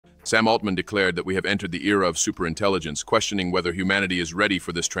Sam Altman declared that we have entered the era of superintelligence, questioning whether humanity is ready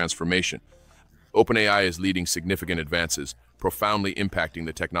for this transformation. OpenAI is leading significant advances, profoundly impacting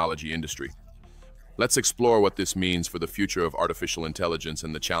the technology industry. Let's explore what this means for the future of artificial intelligence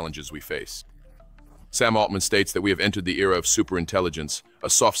and the challenges we face. Sam Altman states that we have entered the era of superintelligence, a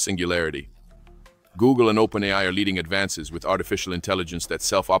soft singularity. Google and OpenAI are leading advances with artificial intelligence that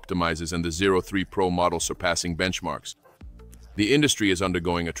self-optimizes and the Zero-3 Pro model surpassing benchmarks. The industry is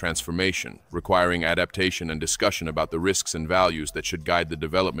undergoing a transformation, requiring adaptation and discussion about the risks and values that should guide the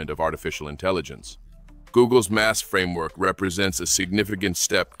development of artificial intelligence. Google's MAS framework represents a significant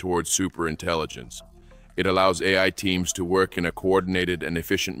step towards superintelligence. It allows AI teams to work in a coordinated and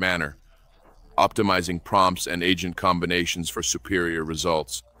efficient manner, optimizing prompts and agent combinations for superior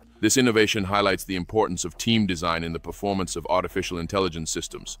results. This innovation highlights the importance of team design in the performance of artificial intelligence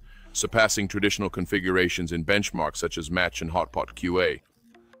systems, surpassing traditional configurations in benchmarks such as Match and Hotpot QA.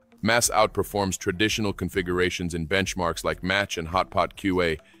 MAS outperforms traditional configurations in benchmarks like Match and Hotpot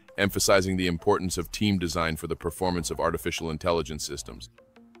QA, emphasizing the importance of team design for the performance of artificial intelligence systems.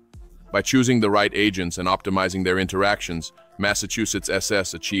 By choosing the right agents and optimizing their interactions, Massachusetts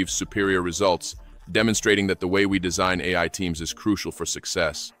SS achieves superior results, demonstrating that the way we design AI teams is crucial for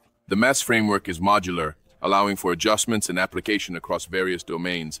success. The MAS framework is modular, allowing for adjustments and application across various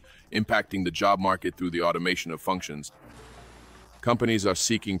domains, impacting the job market through the automation of functions. Companies are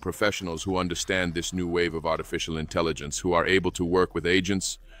seeking professionals who understand this new wave of artificial intelligence, who are able to work with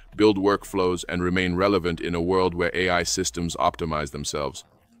agents, build workflows, and remain relevant in a world where AI systems optimize themselves.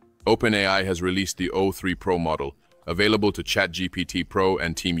 OpenAI has released the O3 Pro model, available to ChatGPT Pro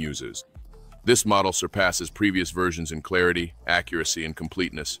and team users. This model surpasses previous versions in clarity, accuracy, and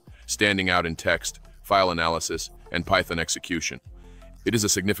completeness, standing out in text, file analysis, and Python execution. It is a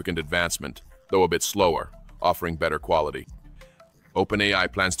significant advancement, though a bit slower, offering better quality.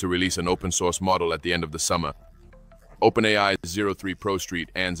 OpenAI plans to release an open-source model at the end of the summer. OpenAI's Zero-3 Pro Street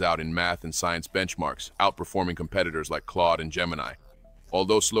stands out in math and science benchmarks, outperforming competitors like Claude and Gemini.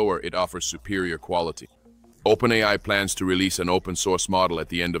 Although slower, it offers superior quality. OpenAI plans to release an open-source model at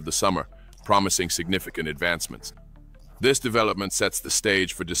the end of the summer, promising significant advancements. This development sets the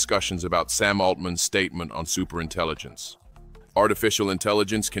stage for discussions about Sam Altman's statement on superintelligence. Artificial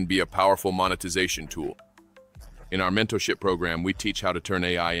intelligence can be a powerful monetization tool. In our mentorship program, we teach how to turn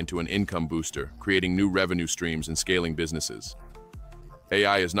AI into an income booster, creating new revenue streams and scaling businesses.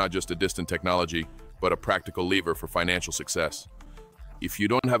 AI is not just a distant technology, but a practical lever for financial success. If you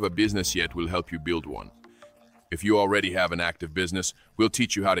don't have a business yet, we'll help you build one. If you already have an active business, we'll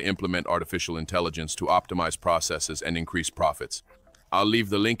teach you how to implement artificial intelligence to optimize processes and increase profits. I'll leave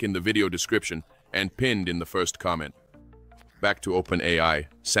the link in the video description and pinned in the first comment. Back to OpenAI,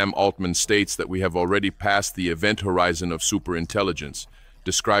 Sam Altman states that we have already passed the event horizon of superintelligence,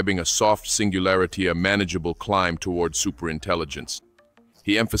 describing a soft singularity, a manageable climb towards superintelligence.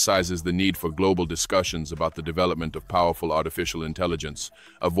 He emphasizes the need for global discussions about the development of powerful artificial intelligence,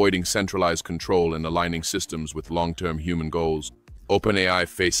 avoiding centralized control and aligning systems with long-term human goals. OpenAI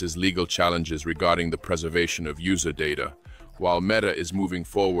faces legal challenges regarding the preservation of user data, while Meta is moving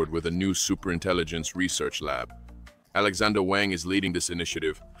forward with a new superintelligence research lab. Alexander Wang is leading this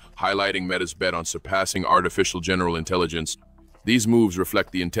initiative, highlighting Meta's bet on surpassing artificial general intelligence. These moves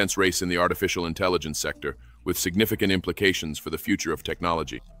reflect the intense race in the artificial intelligence sector, with significant implications for the future of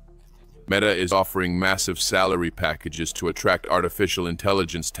technology. Meta is offering massive salary packages to attract artificial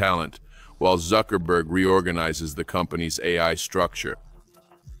intelligence talent, while Zuckerberg reorganizes the company's AI structure.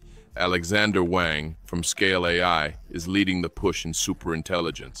 Alexander Wang, from Scale AI, is leading the push in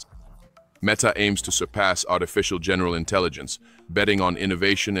superintelligence. Meta aims to surpass artificial general intelligence, betting on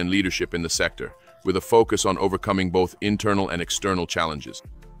innovation and leadership in the sector, with a focus on overcoming both internal and external challenges.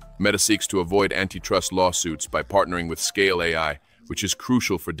 Meta seeks to avoid antitrust lawsuits by partnering with Scale AI, which is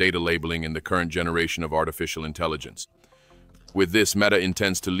crucial for data labeling in the current generation of artificial intelligence. With this, Meta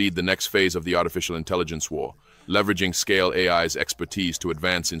intends to lead the next phase of the artificial intelligence war, leveraging Scale AI's expertise to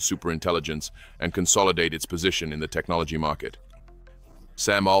advance in superintelligence and consolidate its position in the technology market.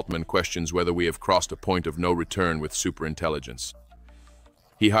 Sam Altman questions whether we have crossed a point of no return with superintelligence.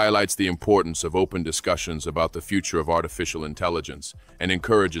 He highlights the importance of open discussions about the future of artificial intelligence and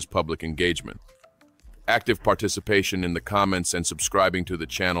encourages public engagement. Active participation in the comments and subscribing to the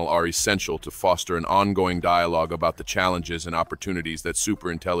channel are essential to foster an ongoing dialogue about the challenges and opportunities that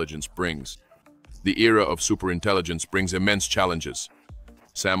superintelligence brings. The era of superintelligence brings immense challenges.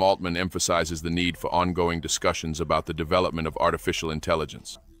 Sam Altman emphasizes the need for ongoing discussions about the development of artificial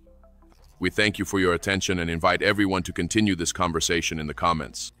intelligence. We thank you for your attention and invite everyone to continue this conversation in the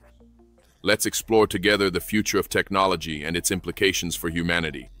comments. Let's explore together the future of technology and its implications for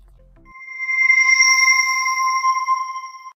humanity.